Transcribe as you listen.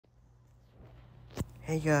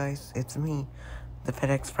Hey guys, it's me, the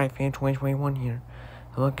FedEx Freight Fan 2021 here.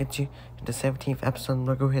 I will get you to the 17th episode of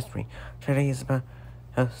Logo History. Today is about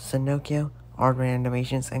Sunoco, Aardman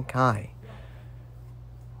Animations, and Ky.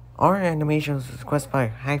 Aardman Animations was requested by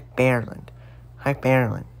Hype Bearland.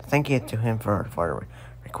 Thank you to him for the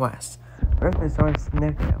request. Originally started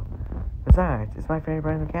Sunoco. Besides, it's my favorite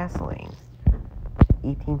brand of gasoline.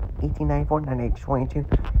 1894,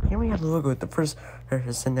 1922. Here we have the logo of the first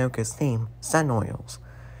Sunoco's theme, Sun Oils.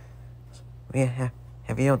 We have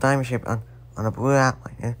yellow diamond shape on a blue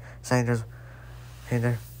outline, and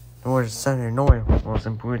the words Sun and Oils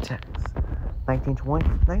in blue text. 1920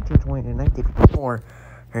 to 1954,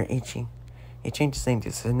 it changed its name to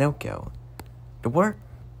Sunoco. The word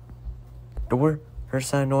her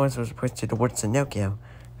Sun Oils was replaced to the word Sunoco,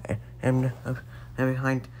 and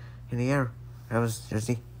behind in the arrow.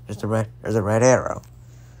 There's a red arrow.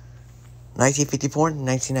 1954 to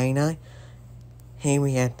 1999. Here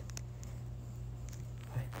we had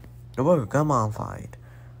the logo got modified.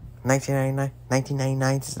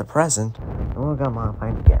 1999 is the present. The logo got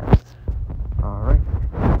modified again. Alright.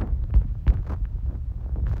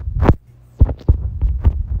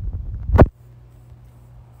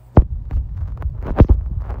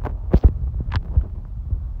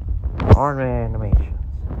 Aardman Animations.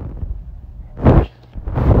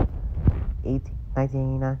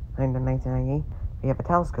 1989 to 1998, we have a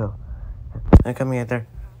telescope. And coming at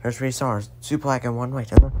there's 3 stars, 2 black and 1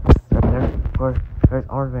 white. And there's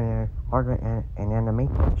Aardman and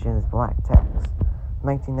animation is black text.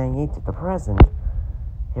 1998 to the present,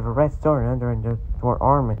 you have a red star under the word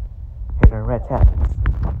Aardman and a red text.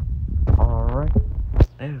 Alright,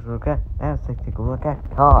 let's take a look at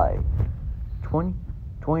Ky.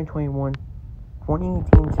 2021,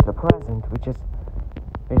 2018 to the present, we just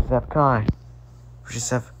have Ky. We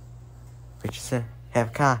just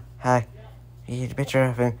have Ky. Hi. You get a picture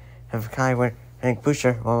of Ky wearing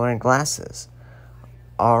Busher while wearing glasses.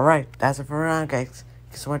 Alright, that's it for now, guys.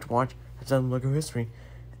 Thank you so much for watching. I've done Logo History.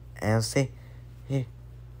 And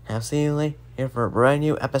I'll see you later for a brand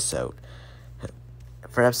new episode.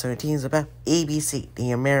 For episode 18 is about ABC,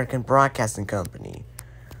 the American Broadcasting Company.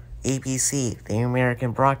 ABC, the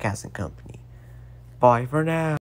American Broadcasting Company. Bye for now.